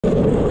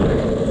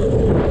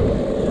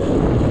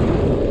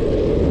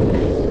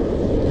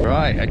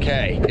Right,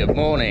 okay, good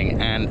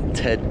morning, and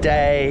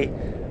today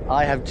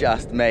I have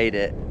just made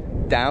it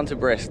down to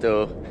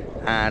Bristol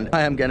and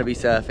I am going to be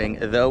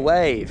surfing the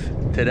wave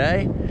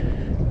today.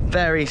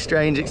 Very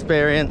strange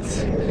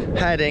experience,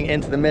 heading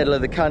into the middle of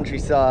the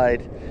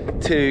countryside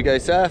to go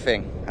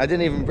surfing. I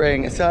didn't even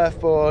bring a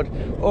surfboard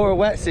or a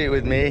wetsuit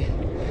with me,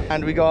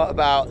 and we got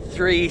about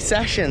 3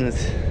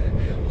 sessions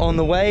on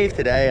the wave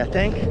today, I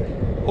think.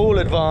 All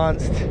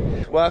advanced,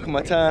 work on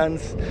my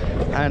turns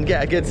and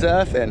get a good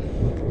surf in.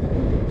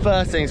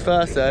 First things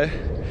first though,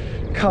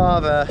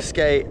 carve a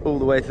skate all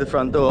the way to the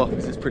front door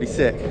because it's pretty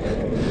sick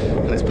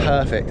and it's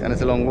perfect and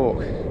it's a long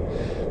walk.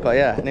 But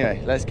yeah,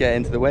 anyway, let's get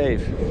into the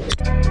wave.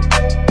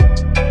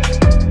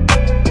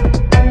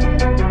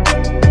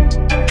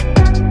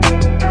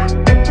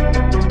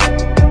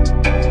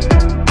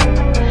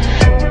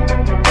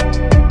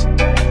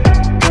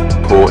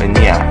 Caught in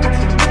the act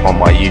on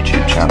my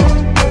YouTube channel.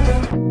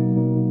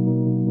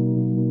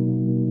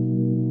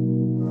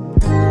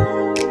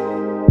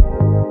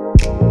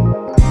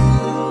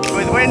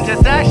 Winter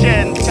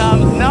session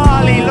comes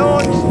gnarly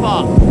launch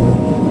spot.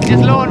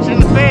 Just launched in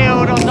the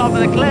field on top of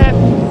the cliff.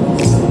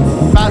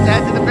 About to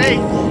head to the beach.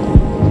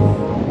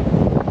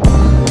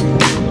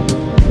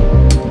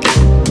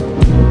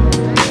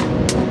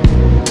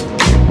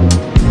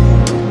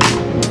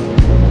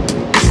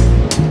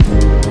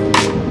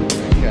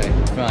 Okay,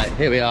 right,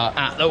 here we are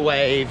at the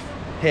wave.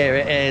 Here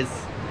it is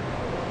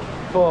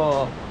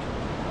for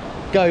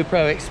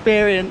GoPro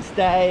experience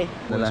day.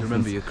 Always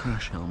remember your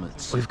crash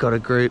helmets. We've got a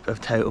group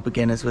of total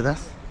beginners with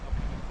us.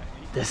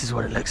 This is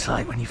what it looks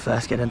like when you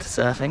first get into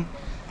surfing.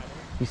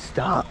 You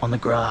start on the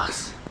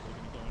grass.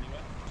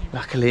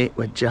 Luckily,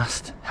 we're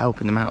just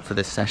helping them out for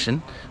this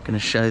session. I'm going to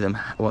show them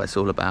what it's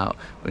all about.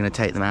 We're going to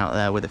take them out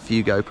there with a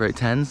few GoPro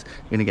 10s.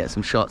 We're going to get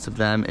some shots of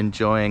them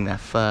enjoying their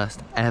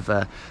first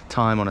ever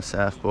time on a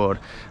surfboard.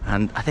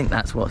 And I think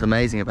that's what's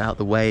amazing about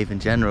the wave in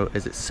general,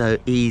 is it's so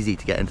easy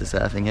to get into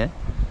surfing here.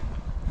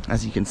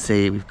 As you can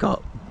see, we've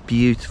got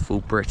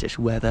beautiful British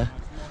weather,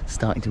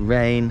 starting to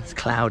rain, it's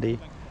cloudy,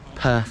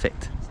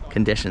 perfect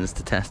conditions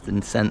to test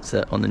and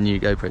sensor on the new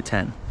GoPro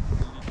 10.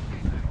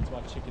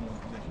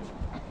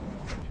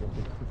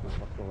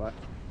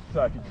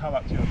 So if you come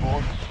up to your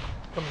board,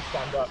 come and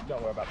stand up,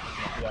 don't worry about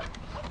picking up yet.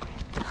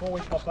 Before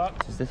we pop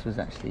up. So this was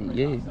actually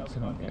you,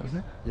 wasn't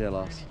it? Yeah,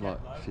 last like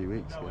a few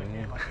weeks ago.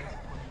 Yeah.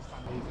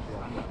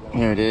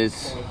 Here it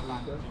is.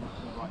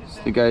 It's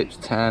the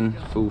GoPro 10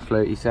 full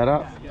floaty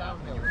setup. Yeah,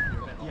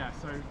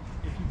 so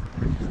if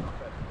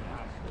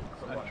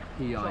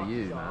you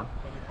PIU, man.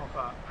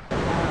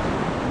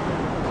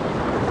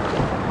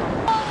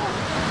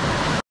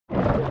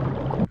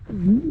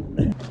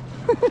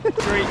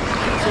 Three,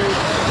 two,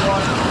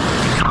 one.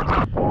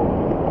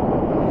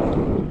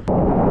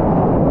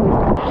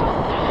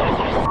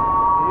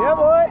 Yeah,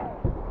 boy.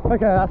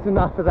 Okay, that's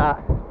enough of that.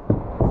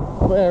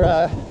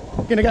 We're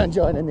gonna go and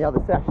join in the other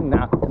session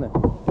now. Gonna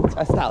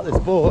test out this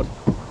board.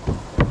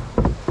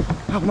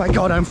 Oh my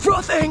god, I'm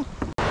frothing!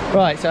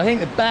 Right, so I think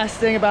the best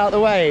thing about the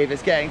wave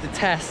is getting to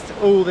test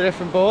all the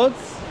different boards.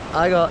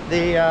 I got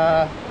the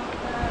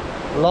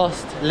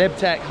Lost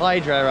Libtech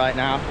Hydra right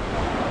now.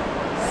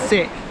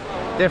 Sick,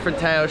 different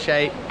tail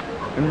shape.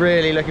 I'm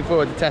really looking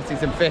forward to testing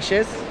some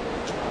fishes.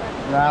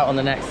 We're out on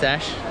the next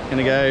sesh.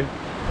 Gonna go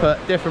put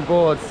different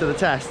boards to the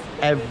test.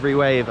 Every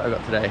wave I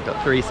got today.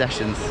 Got 3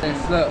 sessions.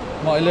 Look,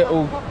 my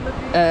little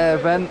air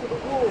vent.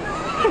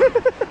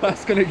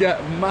 That's gonna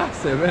get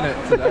massive,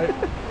 innit, today?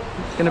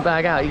 It's gonna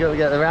bag out. You gotta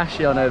get the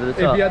rashy on over the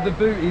top. If you had the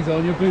booties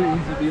on, your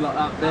booties would be like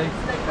that big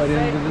by the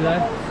end of the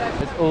day.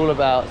 It's all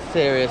about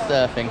serious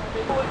surfing.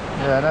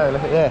 Yeah, I know.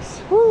 Look at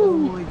this. Oh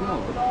my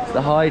god. It's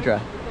the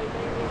Hydra.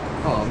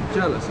 Oh, I'm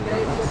jealous of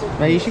that.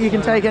 Mate, you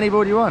can take any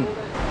board you want.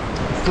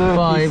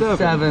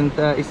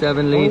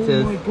 37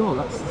 litres. Oh my god,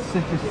 that's the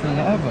sickest thing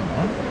ever,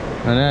 man.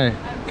 I know. Look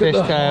at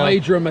the Fishtail.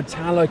 Hydra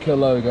Metallica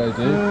logo,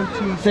 dude.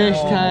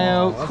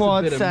 Fishtail, Oh,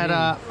 quad that's a bit of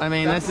setup. I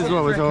mean, this is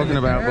what we're talking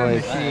about,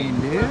 boys.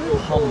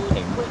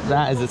 Pumping.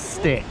 That is a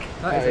stick.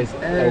 That is a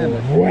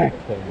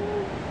weapon.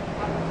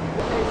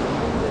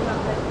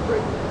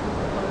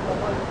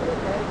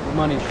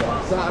 Money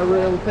shot. Is that a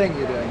real thing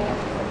you're doing now?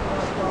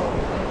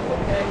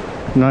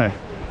 No,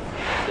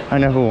 I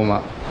never warm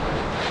up.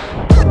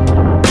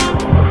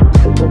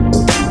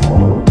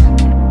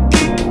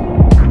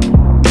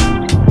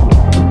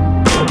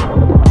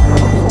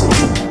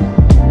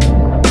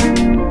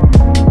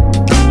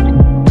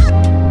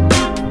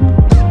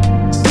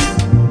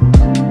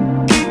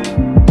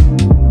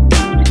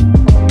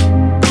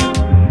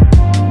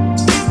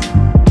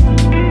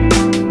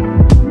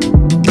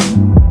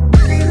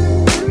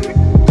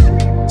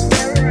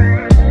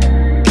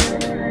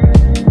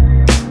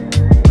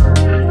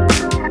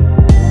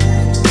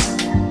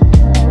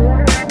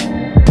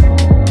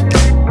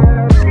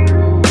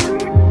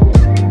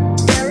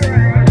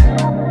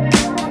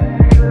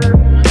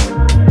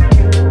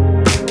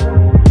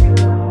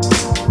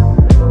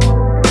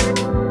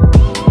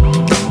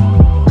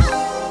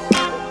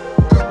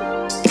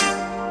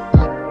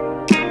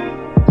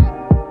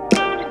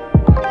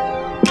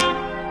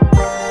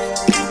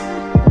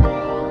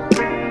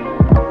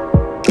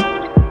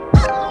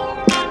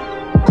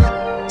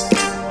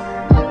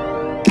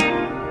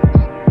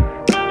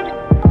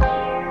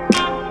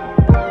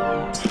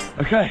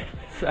 Okay,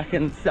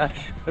 second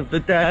sesh of the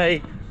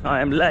day.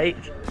 I am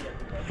late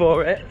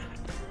for it.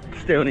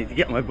 Still need to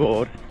get my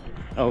board.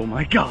 Oh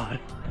my god.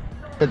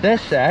 For this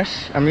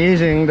sesh, I'm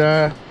using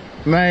the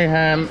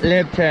Mayhem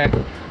LibTech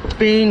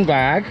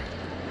beanbag.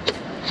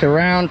 It's a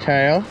round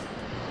tail.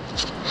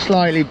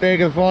 Slightly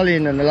bigger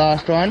volume than the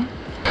last one.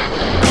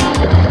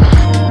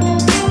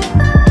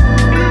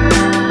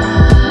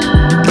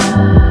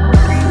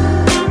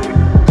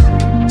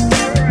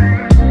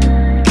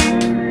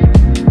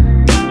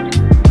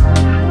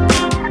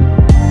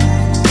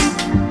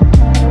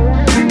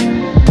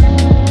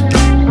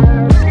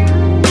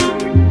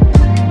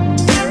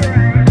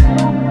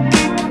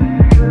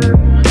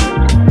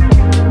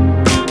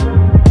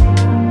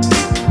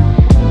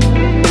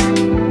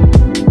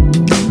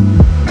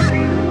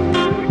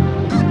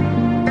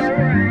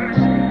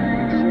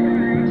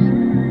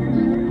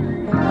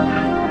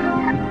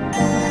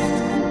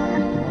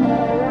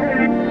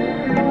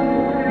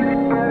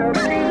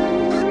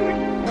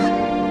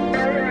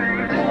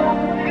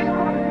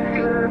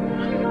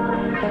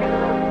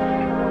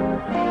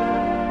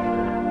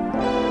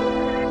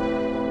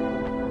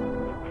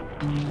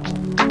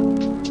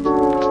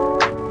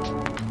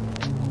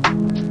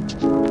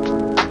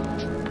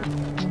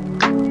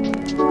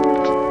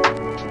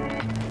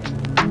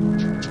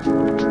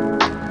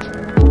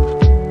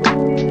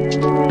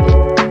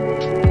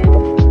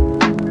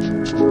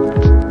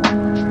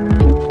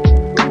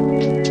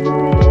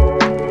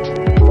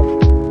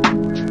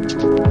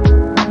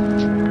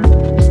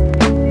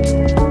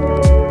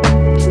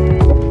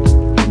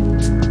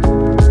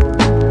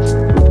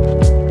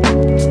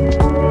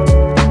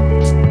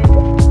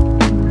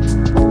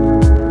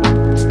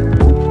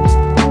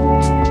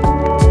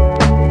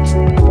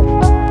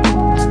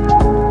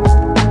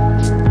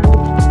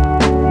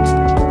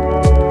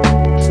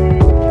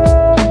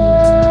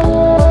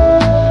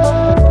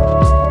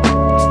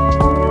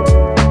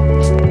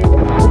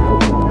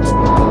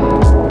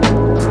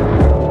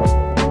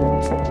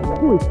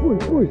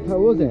 How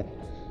was it?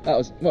 That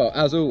was, well,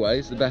 as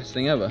always, the best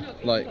thing ever.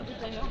 Like,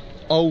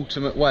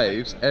 ultimate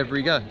waves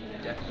every go.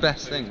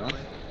 Best thing, man.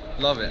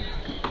 Love it.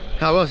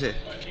 How was it?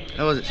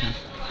 How was it, Sam?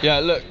 Yeah,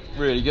 it looked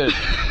really good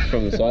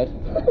from the side.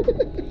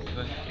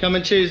 Come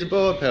and choose a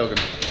board, Pilgrim.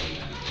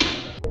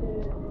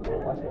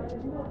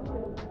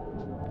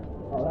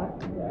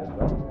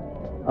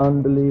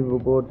 Unbelievable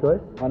board choice.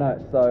 I know,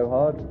 it's so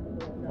hard.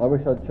 I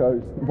wish I'd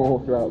chose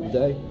more throughout the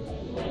day.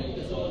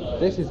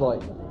 This is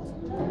like...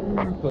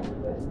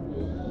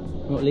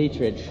 What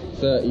literage?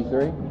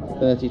 33.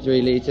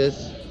 33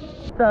 litres.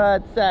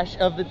 Third sesh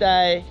of the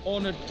day.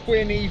 On a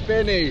twinny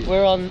finny.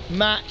 We're on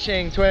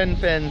matching twin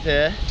fins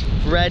here,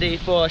 ready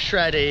for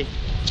shreddy.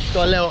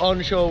 Got a little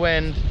onshore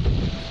wind.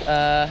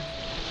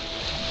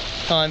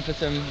 Time for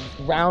some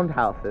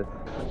roundhouses.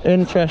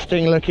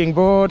 Interesting looking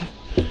board,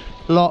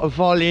 lot of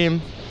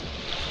volume.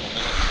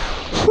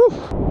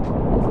 Whew.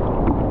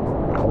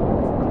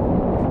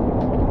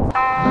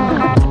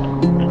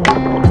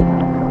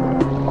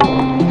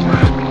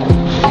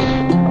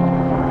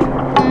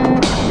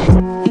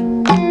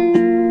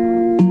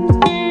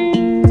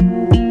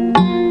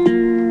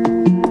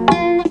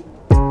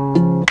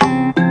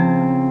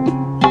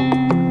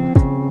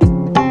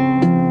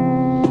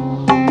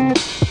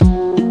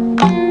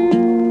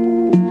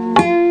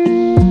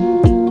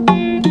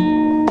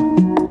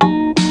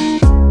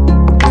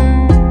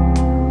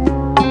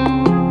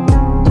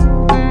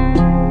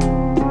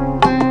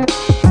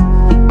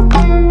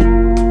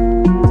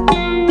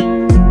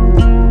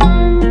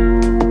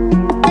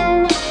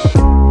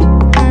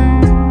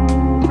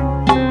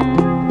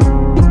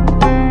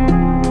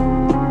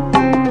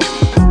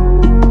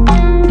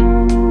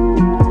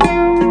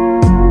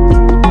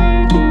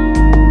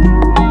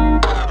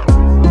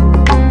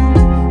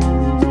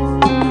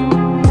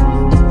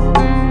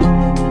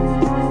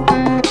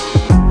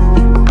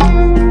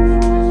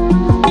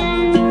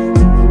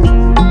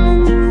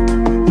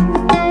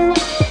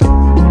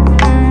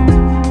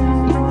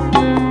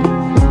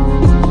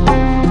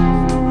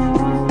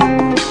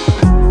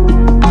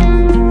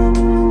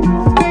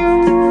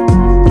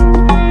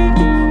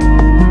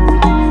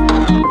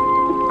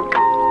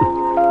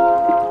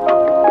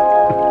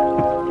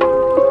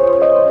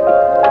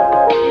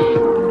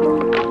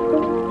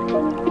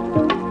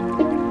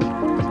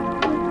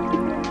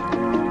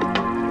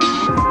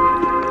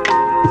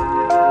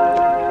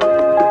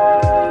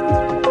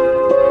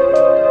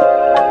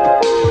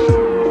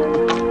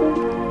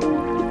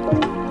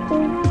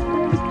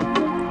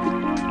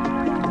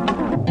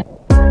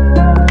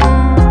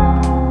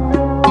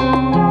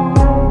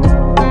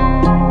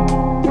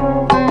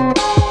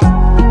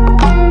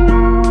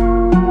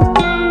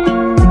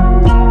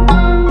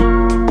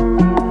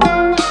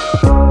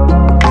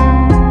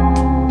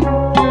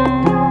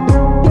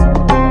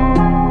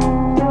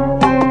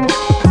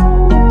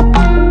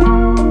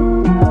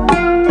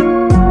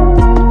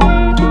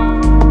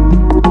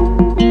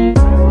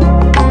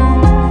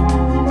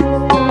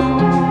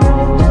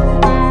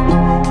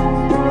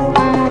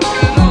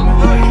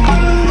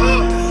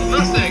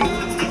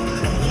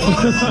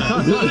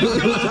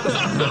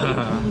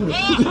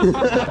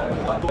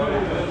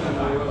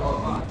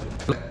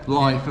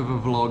 Life of a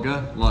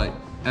vlogger, like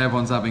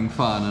everyone's having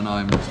fun and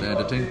I'm just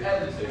editing.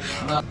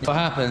 What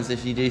happens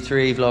if you do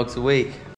 3 vlogs a week?